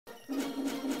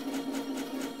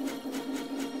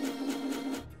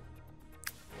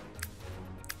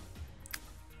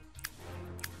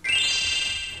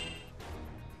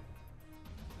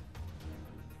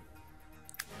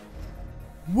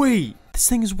Wait, this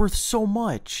thing is worth so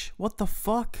much. What the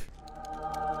fuck?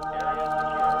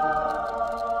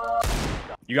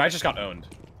 You guys just got owned.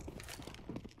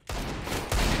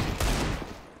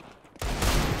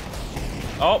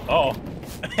 Oh, oh.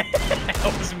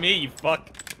 That was me, you fuck.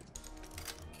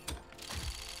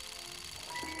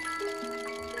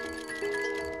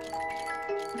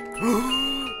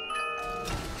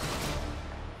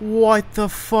 What the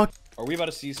fuck? Are we about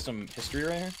to see some history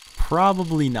right here?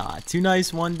 Probably not. Too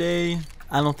nice one day?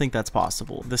 I don't think that's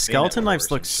possible. The skeleton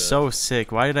knives look so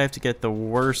sick. Why did I have to get the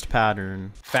worst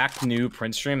pattern? Fact new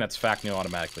print stream, that's fact new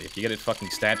automatically. If you get it fucking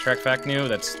stat track fact new,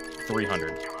 that's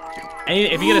 300. And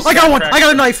if you get a I got one! I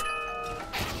got a knife!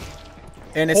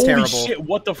 And it's Holy terrible. Shit,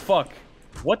 what the fuck?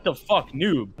 What the fuck,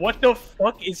 noob? What the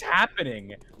fuck is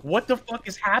happening? What the fuck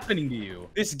is happening to you?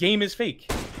 This game is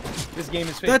fake. This game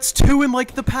is fake. That's 2 in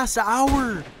like the past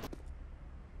hour.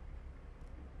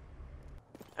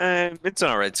 It's an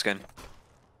alright skin.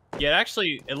 Yeah,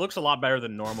 actually, it looks a lot better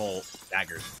than normal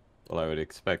daggers. Well, I would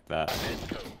expect that.